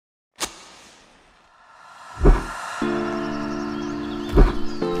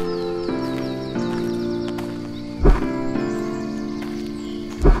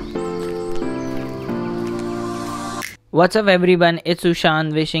What's up everyone, it's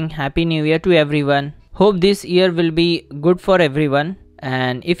Ushan wishing Happy New Year to everyone. Hope this year will be good for everyone.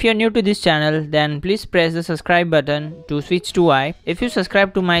 And if you're new to this channel, then please press the subscribe button to switch to I. If you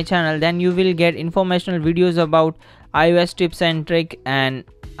subscribe to my channel, then you will get informational videos about iOS tips and trick and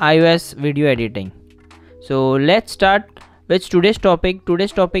iOS video editing. So let's start with today's topic.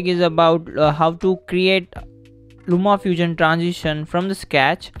 Today's topic is about how to create LumaFusion transition from the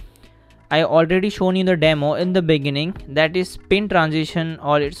scratch. I already shown you the demo in the beginning, that is spin transition,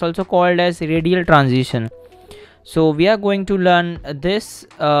 or it's also called as radial transition. So we are going to learn this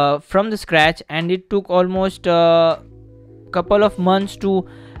from the scratch, and it took almost a couple of months to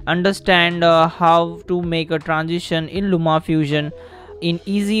understand how to make a transition in LumaFusion in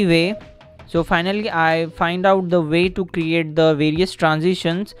easy way. So finally I find out the way to create the various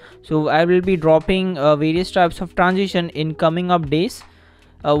transitions. So I will be dropping various types of transition in coming up days.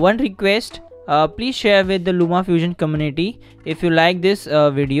 One request, please share with the LumaFusion community if you like this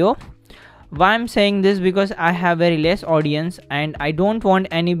video. Why I'm saying this, because I have very less audience and I don't want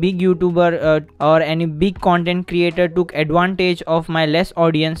any big YouTuber or any big content creator took advantage of my less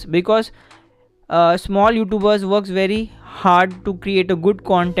audience, because small YouTubers works very hard to create a good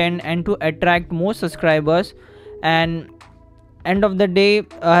content and to attract more subscribers, and end of the day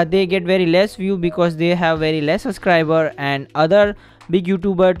they get very less view because they have very less subscriber, and other big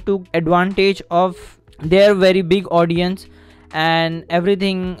YouTuber took advantage of their very big audience and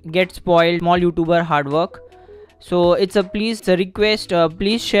everything gets spoiled. Small YouTuber hard work. So it's a request,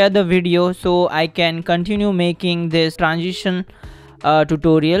 please share the video so I can continue making this transition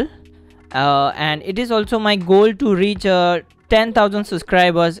tutorial, and it is also my goal to reach 10,000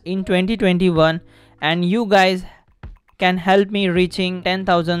 subscribers in 2021, and you guys can help me reaching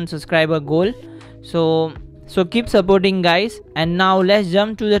 10,000 subscriber goal. So keep supporting guys. And now let's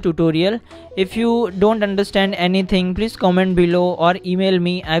jump to the tutorial. If you don't understand anything, please comment below or email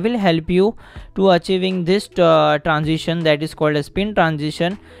me. I will help you to achieving this transition, that is called a spin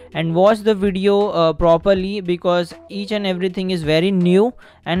transition, and watch the video properly, because each and everything is very new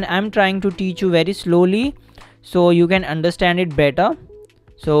and I'm trying to teach you very slowly so you can understand it better.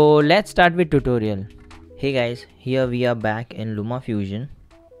 So let's start with tutorial. Hey guys, here we are back in LumaFusion.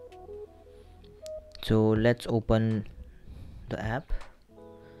 So let's open the app.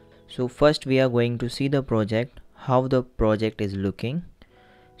 So first we are going to see the project, how the project is looking.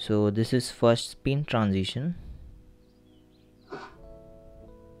 So this is first spin transition.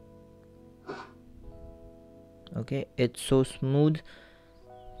 Okay, it's so smooth.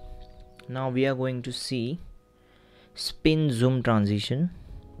 Now we are going to see spin zoom transition.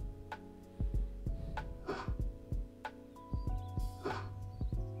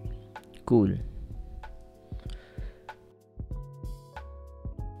 Cool.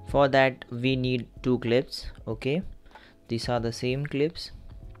 For that we need two clips. Okay, these are the same clips.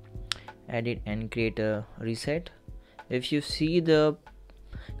 Edit and create a reset. If you see, the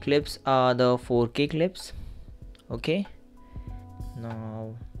clips are the 4K clips. Okay,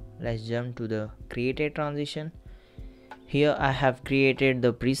 now let's jump to the created transition. Here I have created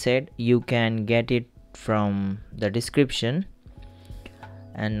the preset, you can get it from the description.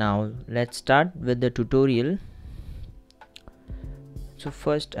 And now let's start with the tutorial. So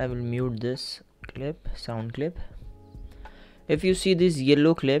first I will mute this clip, sound clip. If you see this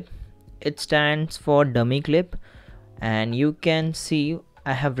yellow clip, it stands for dummy clip, and you can see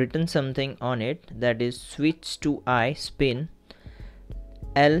I have written something on it, that is switch to I spin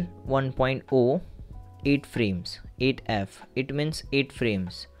L 1.0 8 frames 8F, it means 8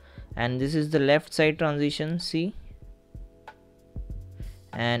 frames. And this is the left side transition, see,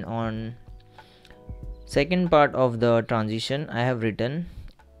 and on second part of the transition I have written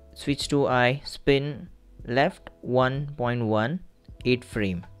switch to I spin left 1.1 8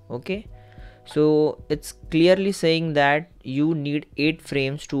 frame. Okay, so it's clearly saying that you need 8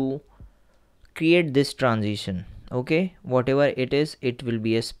 frames to create this transition. Okay, whatever it is, it will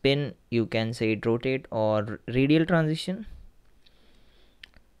be a spin, you can say it rotate or radial transition.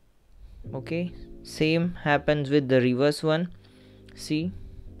 Okay, same happens with the reverse one. See,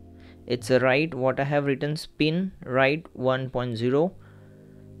 it's a right, what I have written spin right 1.0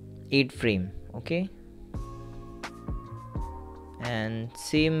 8 frame. Okay, and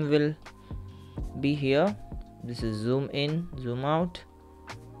same will be here. This is zoom in, zoom out.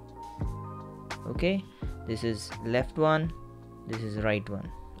 Okay, this is left one, this is right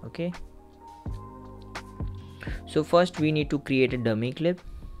one. Okay, so first we need to create a dummy clip.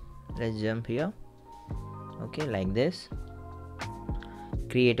 Let's jump here. Okay, like this.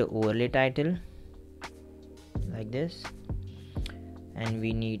 Create a overlay title like this, and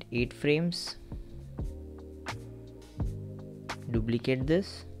we need 8 frames. duplicate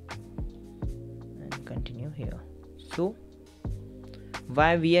this and continue here. So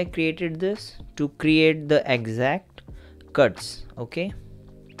why we have created this? To create the exact cuts, okay,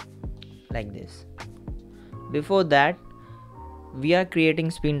 like this. Before that we are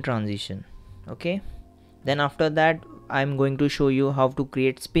creating spin transition, okay. Then after that I'm going to show you how to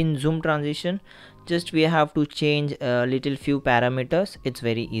create spin zoom transition. Just we have to change a little few parameters. It's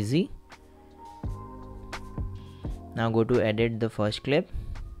very easy. Now go to edit the first clip.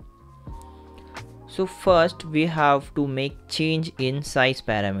 So first we have to make change in size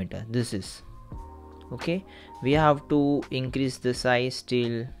parameter. This is okay. We have to increase the size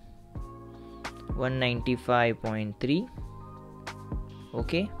till 195.3,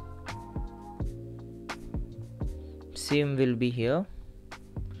 okay. Same will be here.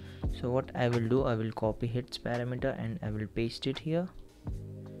 So what I will do, I will copy its parameter and I will paste it here.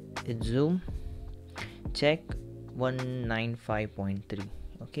 It's zoom, check 195.3,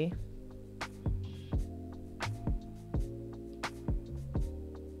 okay.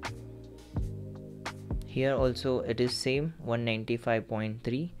 Here also it is same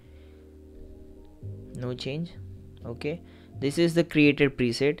 195.3, no change, okay. This is the created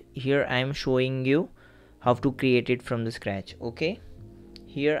preset. Here I am showing you how to create it from the scratch, okay.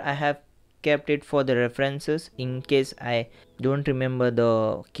 Here I have kept it for the references in case I don't remember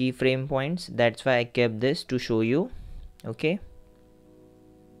the keyframe points. That's why I kept this to show you, okay.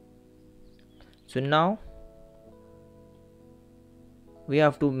 So now we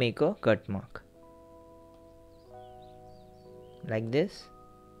have to make a cut mark like this,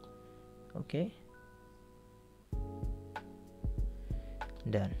 okay.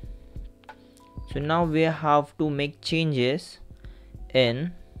 Done. So now we have to make changes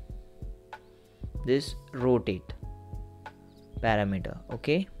in this rotate parameter,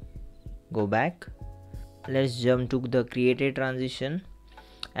 okay. Go back, let's jump to the created transition.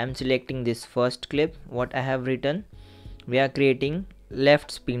 I'm selecting this first clip. What I have written, we are creating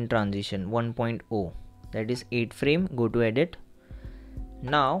left spin transition 1.0, that is 8 frame. Go to edit.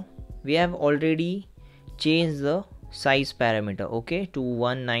 Now we have already changed the size parameter, okay, to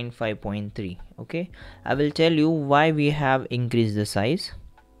 195.3, okay. I will tell you why we have increased the size,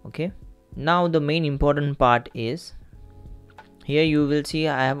 okay. Now the main important part is here. You will see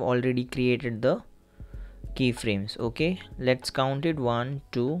I have already created the keyframes, okay. Let's count it: 1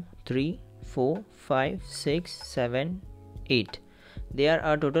 2 3 4 5 6 7 8. There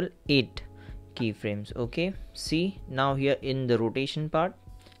are total 8 keyframes, okay. See, now here in the rotation part,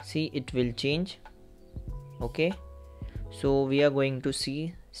 see, it will change, okay. So we are going to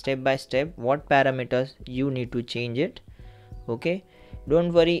see step by step what parameters you need to change it, okay.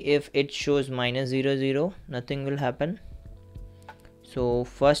 Don't worry if it shows -00, nothing will happen. So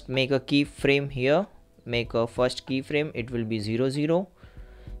first make a keyframe here, make a first keyframe, it will be 00.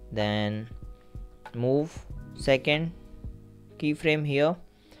 Then move second keyframe here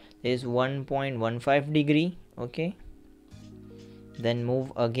is 1.15 degree, okay. Then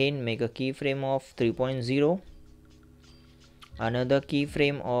move again, make a keyframe of 3.0, another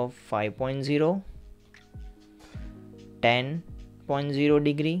keyframe of 5.0, 10.0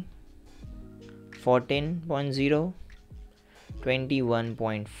 degree, 14.0,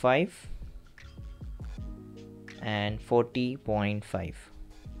 21.5 and 40.5,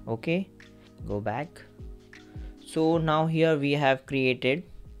 okay. Go back. So now here we have created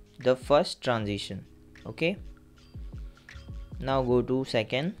the first transition, okay. Now go to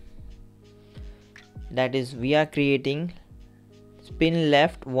second, that is we are creating spin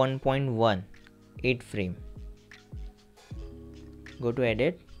left 1.1 8 frame. Go to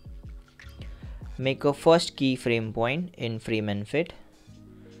edit, make a first keyframe point in frame and fit.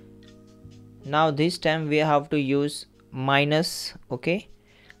 Now this time we have to use minus, okay,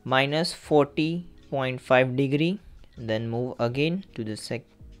 minus 40.5 degree. Then move again to the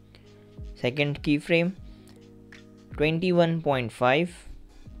second keyframe, 21.5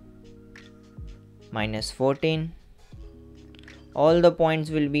 minus 14. All the points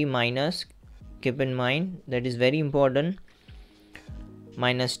will be minus, keep in mind, that is very important.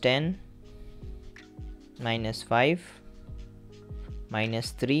 Minus 10, minus 5,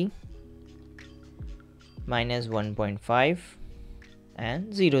 minus 3, minus 1.5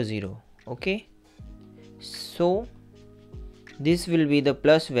 and 00, okay. So this will be the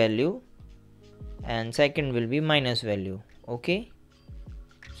plus value and second will be minus value, okay.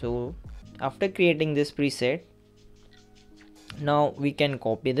 So after creating this preset, now we can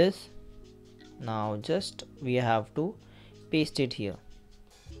copy this. Now just we have to paste it here,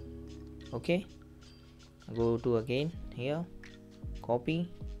 okay. Go to again here, copy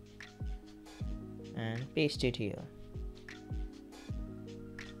and paste it here,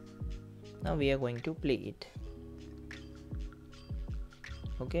 Now we are going to play it.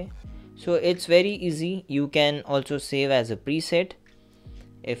 Okay, so it's very easy. You can also save as a preset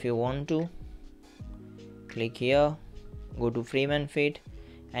if you want to. Click here, go to frame and fit,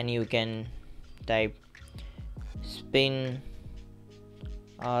 and you can type spin,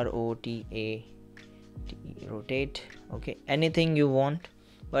 ROTAT, rotate. Okay, anything you want,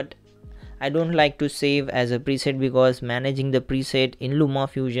 but I don't like to save as a preset because managing the preset in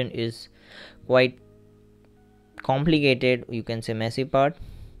LumaFusion is quite complicated, you can say messy part,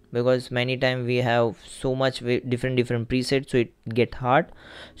 because many times we have so much different presets, so it get hard.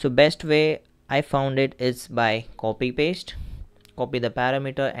 So best way I found it is by copy the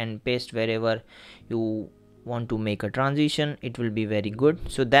parameter and paste wherever you want to make a transition. It will be very good.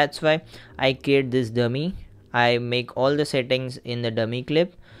 So that's why I create this dummy. I make all the settings in the dummy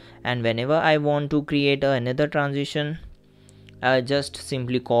clip, and whenever I want to create another transition, I just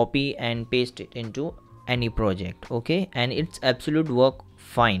simply copy and paste it into any project. Okay, and it's absolute work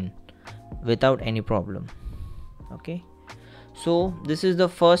fine without any problem. Okay, so this is the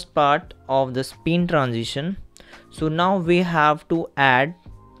first part of the spin transition. So now we have to add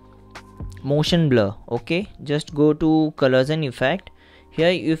motion blur. Okay, just go to colors and effect. Here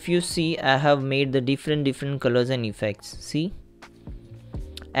if you see, I have made the different colors and effects. See,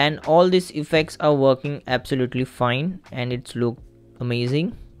 and all these effects are working absolutely fine and it's look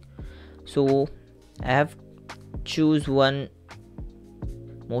amazing. So I have choose one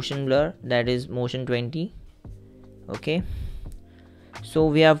motion blur, that is motion 20. Okay, so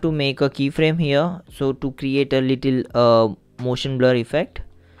we have to make a keyframe here, so to create a little motion blur effect.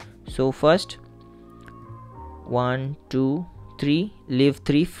 So first 1 2 3, leave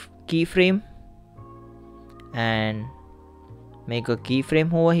 3 keyframe and make a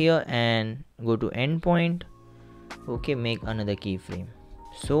keyframe over here and go to endpoint. Okay, make another keyframe.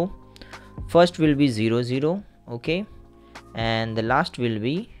 So first will be 0 0. Okay, and the last will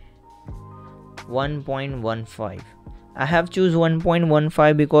be 1.15. I have choose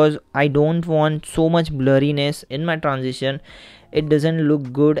 1.15 because I don't want so much blurriness in my transition. It doesn't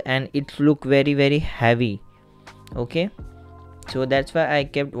look good and it look very heavy. Okay, so that's why I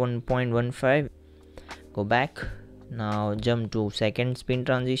kept 1.15. Go back. Now jump to second spin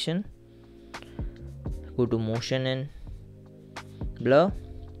transition. Go to motion and blur.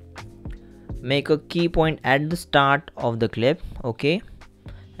 Make a key point at the start of the clip. Okay,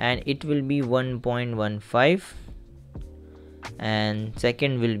 and it will be 1.15, and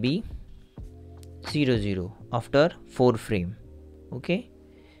second will be 0 0 after 4 frame. Okay,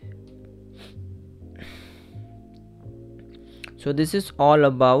 so this is all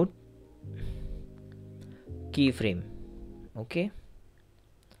about keyframe. Okay,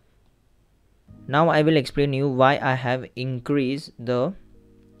 now I will explain you why I have increased the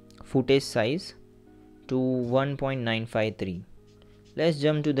footage size to 1.953. Let's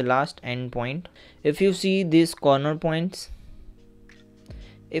jump to the last endpoint. If you see these corner points,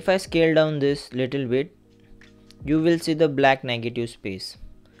 if I scale down this little bit, you will see the black negative space,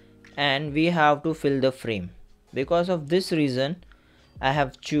 and we have to fill the frame. Because of this reason, I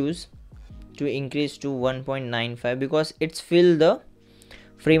have choose to increase to 1.95 because it's fill the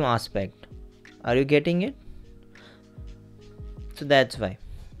frame aspect. Are you getting it? So that's why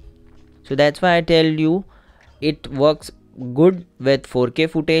I tell you it works good with 4K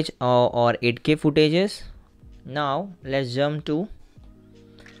footage or 8K footages. Now let's jump to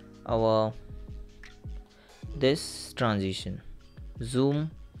our this transition,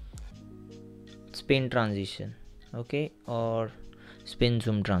 zoom spin transition. Okay, or spin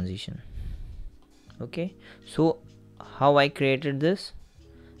zoom transition. Okay, so how I created this,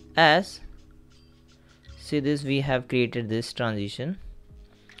 as see this, we have created this transition.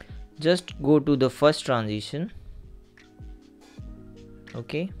 Just go to the first transition.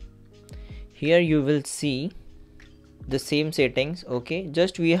 Okay, here you will see the same settings. Okay,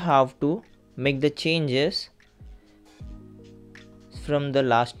 just we have to make the changes from the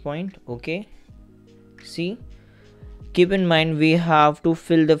last point. Okay, see, keep in mind we have to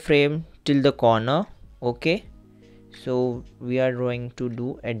fill the frame till the corner. Okay, so we are going to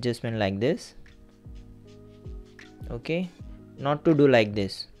do adjustment like this. Okay, not to do like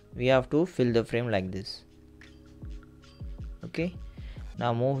this, we have to fill the frame like this. Okay,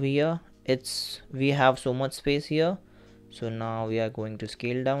 now move here. We have so much space here, so now we are going to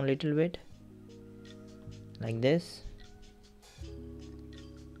scale down a little bit like this,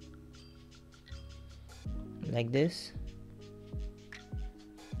 like this.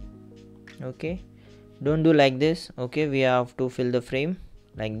 Okay, don't do like this. Okay, we have to fill the frame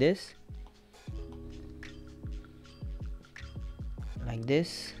like this, like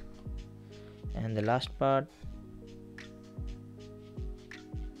this. and the last part.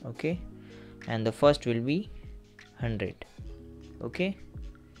 Okay, and the first will be 100. Okay,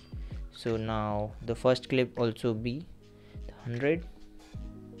 so now the first clip also be 100.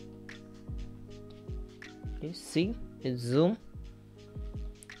 Okay, see, it's zoom.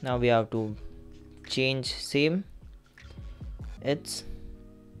 Now we have to change same.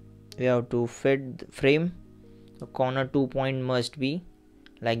 We have to fit the frame. The corner 2 point must be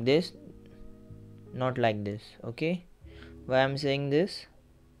like this, not like this. Okay, why I'm saying this?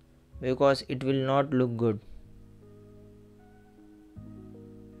 Because it will not look good.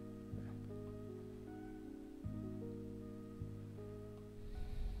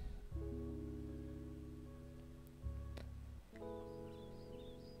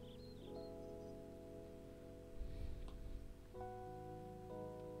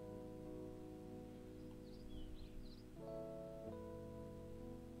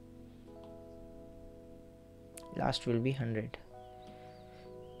 Last will be 100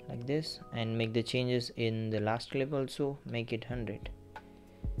 like this, and make the changes in the last clip also, make it 100.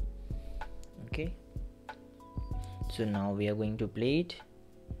 Okay, so now we are going to play it.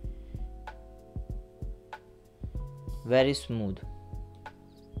 Very smooth.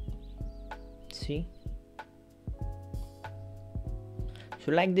 See,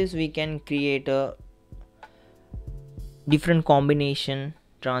 so like this we can create a different combination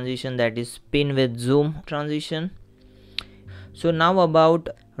transition, that is spin with zoom transition. So now about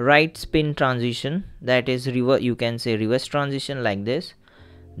right spin transition, that is reverse, you can say reverse transition like this.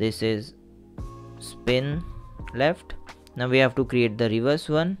 This is spin left. Now we have to create the reverse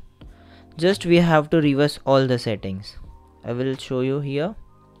one. Just we have to reverse all the settings. I will show you here.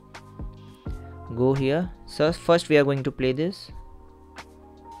 Go here. So first we are going to play this.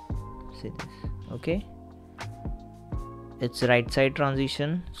 See this. Okay, it's right side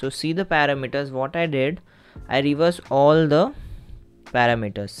transition. So see the parameters. What I did, I reverse all the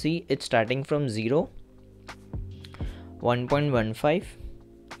parameters. See, it's starting from 0, 1.15,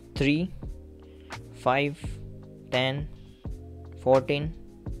 3, 5, 10, 14,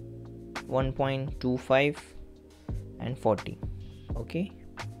 1.25 and 40. Okay,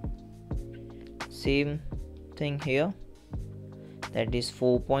 same thing here, that is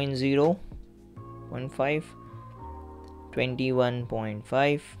 4.0, 0.5,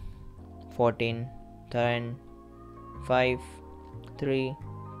 21.5, 14, 10, 5, 3,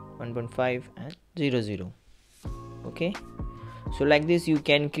 1.5 and 0. Okay, so like this you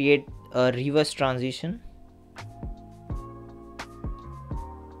can create a reverse transition.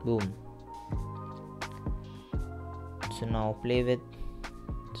 Boom. So now play with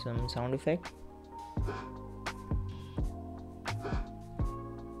some sound effect.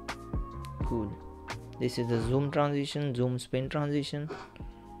 Cool. This is the zoom transition, zoom spin transition.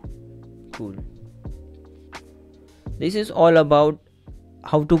 Cool. This is all about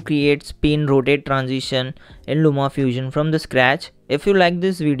how to create spin rotate transition in LumaFusion from the scratch. If you like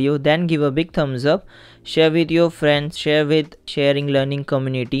this video, then give a big thumbs up, share with your friends, share with sharing learning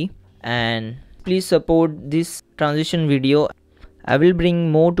community, and please support this transition video. I will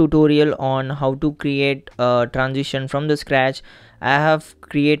bring more tutorial on how to create a transition from the scratch. I have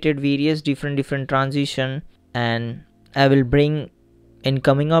created various different transition, and I will bring in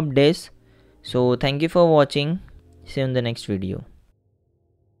coming up days. So thank you for watching. See you in the next video.